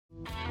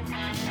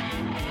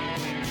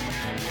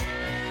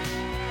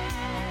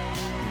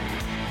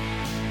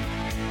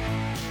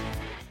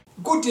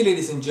Good day,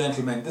 ladies and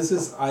gentlemen. This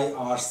is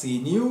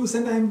IRC News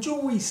and I am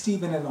Joey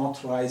Stephen, an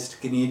authorized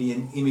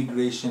Canadian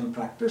immigration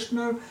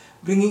practitioner,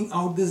 bringing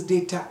out this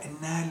data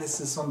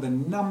analysis on the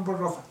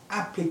number of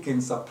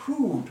applicants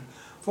approved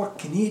for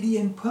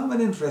Canadian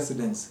permanent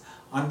residence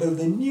under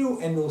the new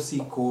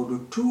NOC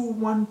code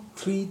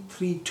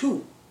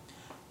 21332.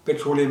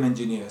 Petroleum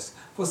engineers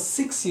for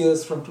 6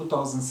 years from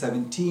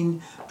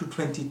 2017 to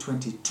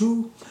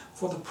 2022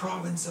 for the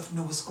province of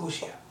Nova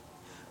Scotia.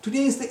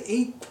 Today is the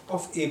 8th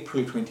of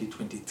April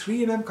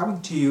 2023 and I'm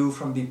coming to you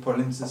from the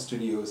Petroleum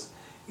studios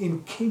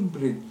in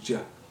Cambridge,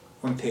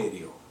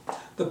 Ontario.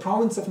 The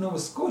province of Nova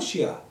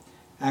Scotia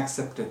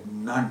accepted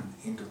none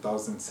in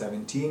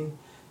 2017,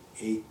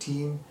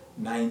 18,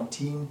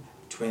 19,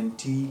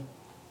 20,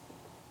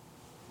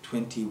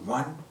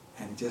 21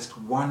 and just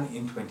one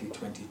in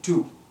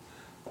 2022.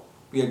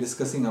 We are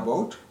discussing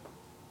about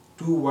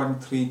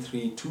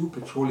 21332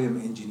 petroleum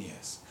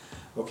engineers.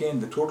 Okay, in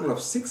the total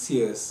of 6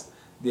 years,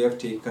 they have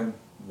taken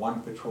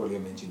one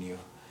petroleum engineer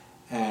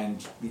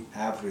and the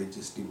average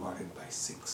is divided by 6.